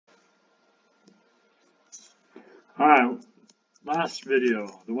Alright, last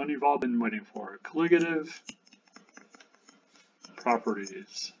video, the one you've all been waiting for, colligative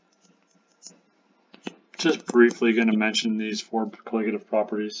properties. Just briefly going to mention these four colligative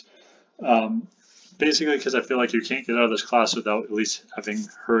properties. Basically because I feel like you can't get out of this class without at least having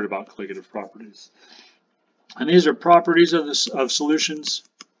heard about colligative properties. And these are properties of solutions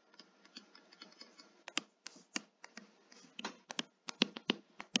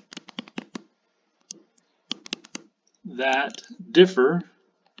that differ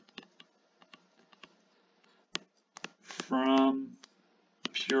from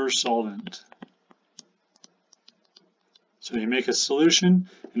pure solvent. So you make a solution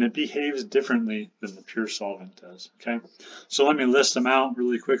and it behaves differently than the pure solvent does. Okay, so let me list them out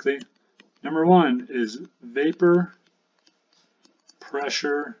really quickly. Number one is vapor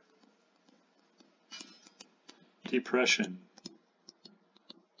pressure depression.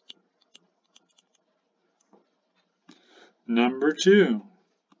 Number two,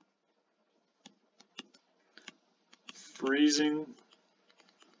 freezing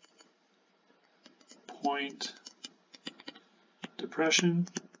point depression.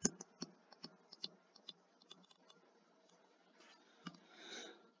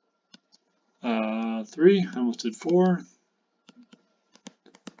 Three, I almost did four,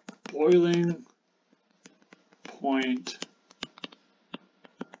 boiling point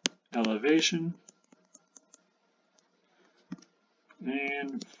elevation.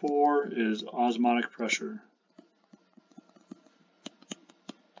 And four is osmotic pressure.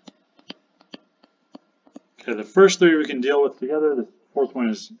 Okay, the first three we can deal with together. The fourth one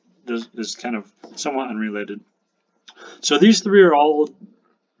is kind of somewhat unrelated. So these three are all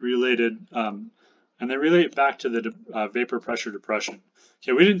related, and they relate back to the vapor pressure depression.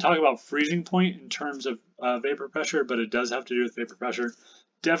 Okay, we didn't talk about freezing point in terms of vapor pressure, but it does have to do with vapor pressure.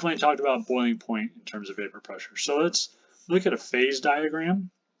 Definitely talked about boiling point in terms of vapor pressure. So let's look at a phase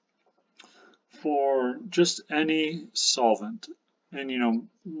diagram for just any solvent. And you know,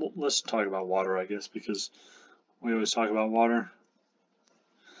 let's talk about water, I guess, because we always talk about water,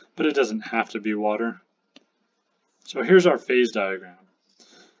 but it doesn't have to be water. So here's our phase diagram,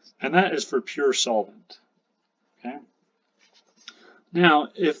 and that is for pure solvent. Okay. Now,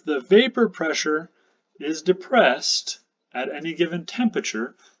 if the vapor pressure is depressed at any given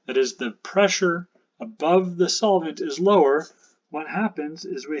temperature, that is, the pressure above the solvent is lower, what happens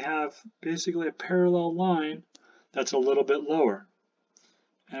is we have basically a parallel line that's a little bit lower,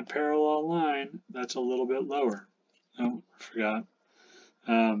 and a parallel line that's a little bit lower. Oh, I forgot.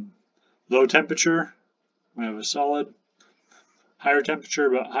 Low temperature, we have a solid. Higher temperature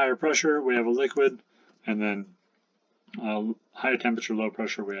but higher pressure, we have a liquid. And then high temperature, low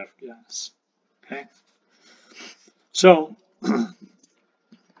pressure, we have gas. Okay? So,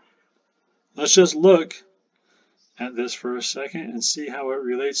 let's just look at this for a second and see how it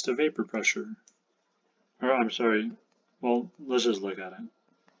relates to vapor pressure. Or, I'm sorry, well, let's just look at it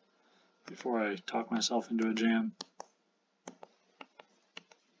before I talk myself into a jam.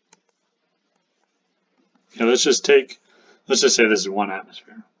 Okay, let's just say this is 1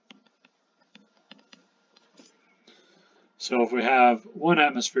 atmosphere. So if we have 1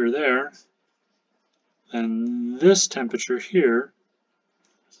 atmosphere there, then this temperature here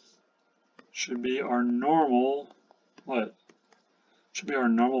should be our normal, what? Should be our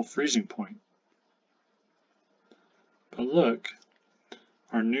normal freezing point. But look,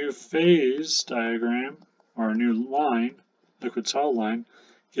 our new phase diagram, or our new line, liquid solid line,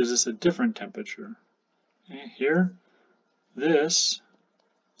 gives us a different temperature. Okay, here, this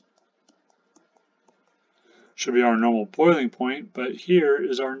should be our normal boiling point, but here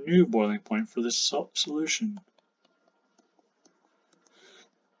is our new boiling point for this solution.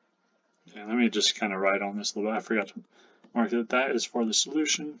 Okay, let me just kind of write on this a little bit. I forgot to mark that that is for the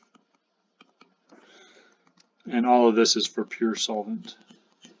solution. And all of this is for pure solvent.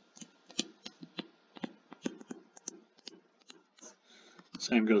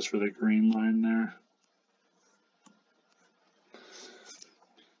 Same goes for the green line there.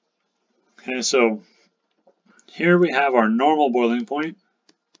 Okay, so here we have our normal boiling point.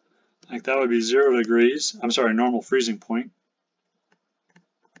 Like that would be 0 degrees. I'm sorry, normal freezing point.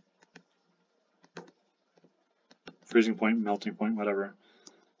 Freezing point, melting point, whatever.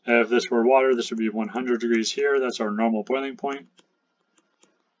 If this were water, this would be 100 degrees here. That's our normal boiling point.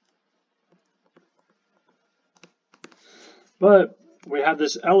 But we have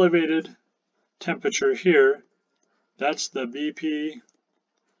this elevated temperature here. That's the BP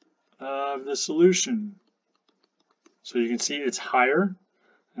of the solution. So you can see it's higher,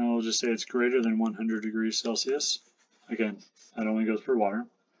 and we'll just say it's greater than 100 degrees Celsius. Again, that only goes for water.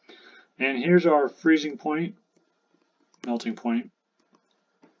 And here's our freezing point melting point,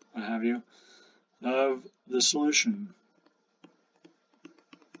 what have you, of the solution.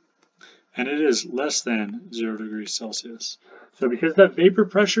 And it is less than 0 degrees Celsius. So because that vapor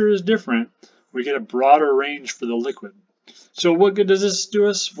pressure is different, we get a broader range for the liquid. So what good does this do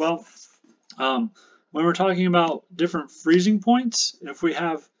us? Well, when we're talking about different freezing points, if we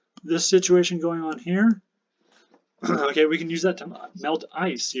have this situation going on here, okay, we can use that to melt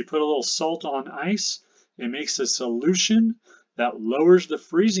ice. You put a little salt on ice, it makes a solution that lowers the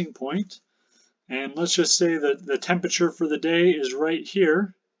freezing point. And let's just say that the temperature for the day is right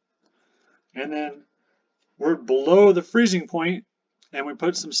here. And then we're below the freezing point, and we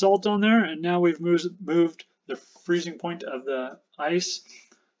put some salt on there, and now we've moved the freezing point of the ice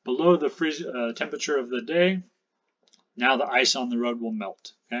below the temperature of the day. Now the ice on the road will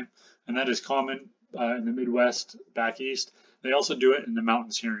melt, okay? And that is common in the Midwest, back east. They also do it in the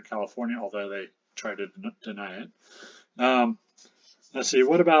mountains here in California, although they try to deny it. Let's see,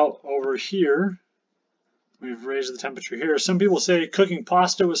 what about over here? We've raised the temperature here. Some people say cooking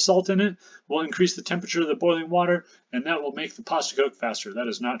pasta with salt in it will increase the temperature of the boiling water, and that will make the pasta cook faster. That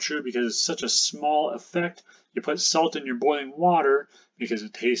is not true because it's such a small effect. You put salt in your boiling water because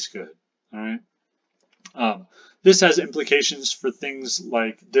it tastes good. All right. This has implications for things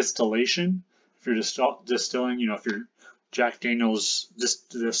like distillation. If you're distilling, if you're Jack Daniel's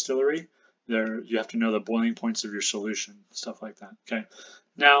distillery, you have to know the boiling points of your solution, stuff like that. Okay.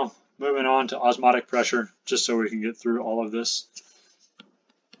 Now, moving on to osmotic pressure, just so we can get through all of this.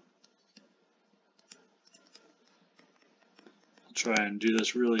 I'll try and do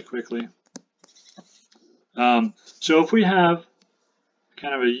this really quickly. So if we have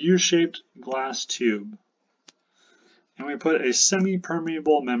kind of a U-shaped glass tube, and we put a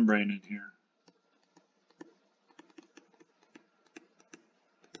semi-permeable membrane in here,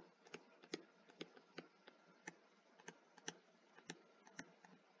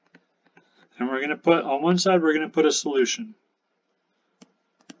 and we're going to put, on one side, we're going to put a solution.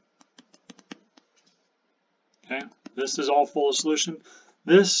 Okay, this is all full of solution.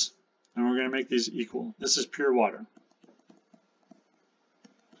 This, and we're going to make these equal. This is pure water.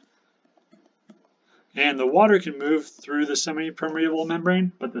 And the water can move through the semi-permeable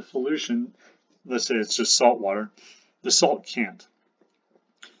membrane, but the solution, let's say it's just salt water, the salt can't.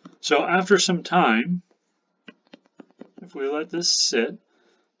 So after some time, if we let this sit,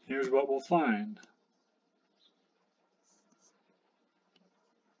 here's what we'll find.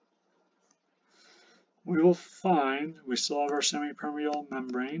 We will find, we still have our semi-permeable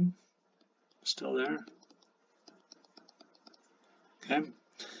membrane, still there. Okay.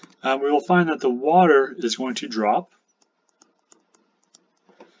 We will find that the water is going to drop,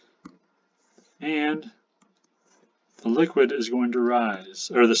 and the liquid is going to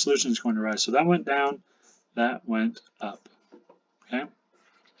rise, or the solution is going to rise. So that went down, that went up. Okay.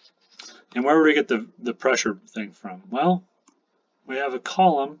 And where would we get the pressure thing from? Well, we have a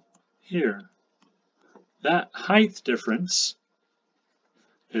column here. That height difference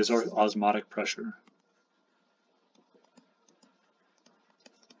is our osmotic pressure.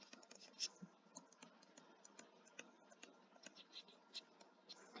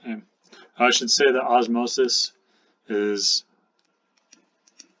 Okay. I should say that osmosis is,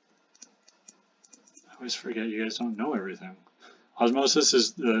 I always forget, you guys don't know everything. Osmosis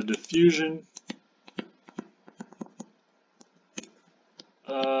is the diffusion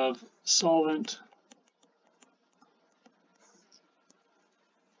of solvent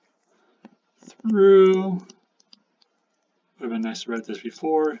through, would have been nice to write this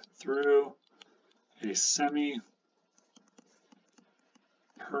before, through a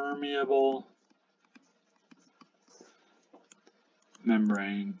semi-permeable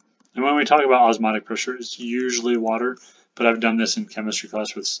membrane. And when we talk about osmotic pressure, it's usually water, but I've done this in chemistry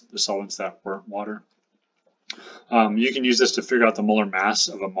class with the solvents that weren't water. You can use this to figure out the molar mass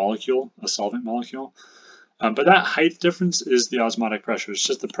of a molecule, a solvent molecule. But that height difference is the osmotic pressure. It's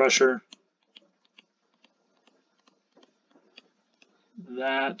just the pressure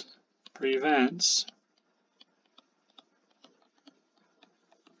that prevents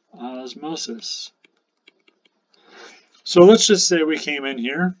osmosis. So let's just say we came in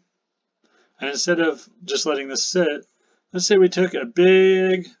here, and instead of just letting this sit, let's say we took a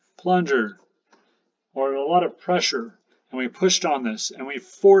big plunger or a lot of pressure, and we pushed on this, and we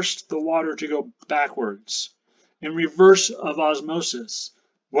forced the water to go backwards in reverse of osmosis.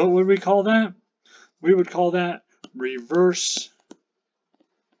 What would we call that? We would call that reverse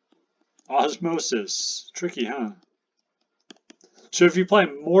osmosis. Tricky, huh? So if you apply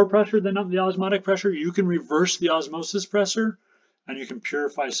more pressure than the osmotic pressure, you can reverse the osmosis pressure, and you can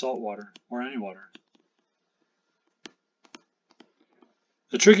purify salt water or any water.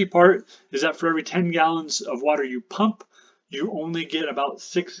 The tricky part is that for every 10 gallons of water you pump, you only get about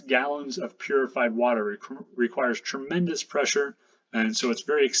 6 gallons of purified water. It requires tremendous pressure, and so it's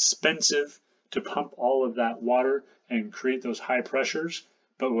very expensive to pump all of that water and create those high pressures.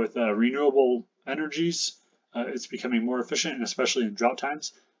 But with renewable energies, it's becoming more efficient, and especially in drought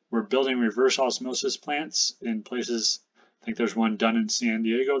times. We're building reverse osmosis plants in places. I think there's one done in San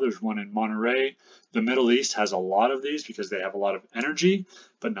Diego. There's one in Monterey. The Middle East has a lot of these because they have a lot of energy,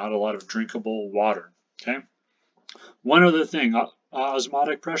 but not a lot of drinkable water. Okay. One other thing,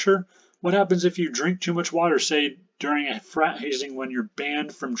 osmotic pressure. What happens if you drink too much water, say during a frat hazing when you're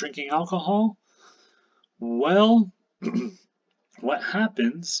banned from drinking alcohol? Well, what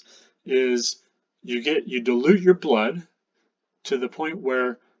happens is you dilute your blood to the point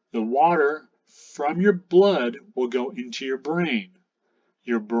where the water from your blood will go into your brain.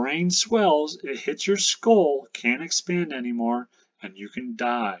 Your brain swells, it hits your skull, can't expand anymore, and you can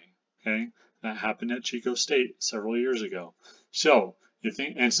die. Okay, that happened at Chico State several years ago. So you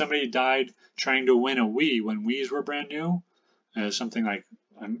think, and somebody died trying to win a Wii when Wiis were brand new. Something like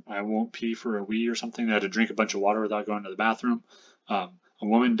I won't pee for a Wii or something. They had to drink a bunch of water without going to the bathroom. A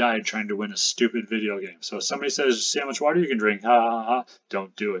woman died trying to win a stupid video game. So if somebody says, see how much water you can drink, ha ha ha,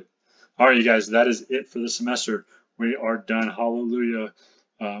 don't do it. All right, you guys, that is it for the semester. We are done. Hallelujah.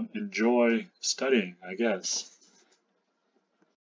 Enjoy studying, I guess.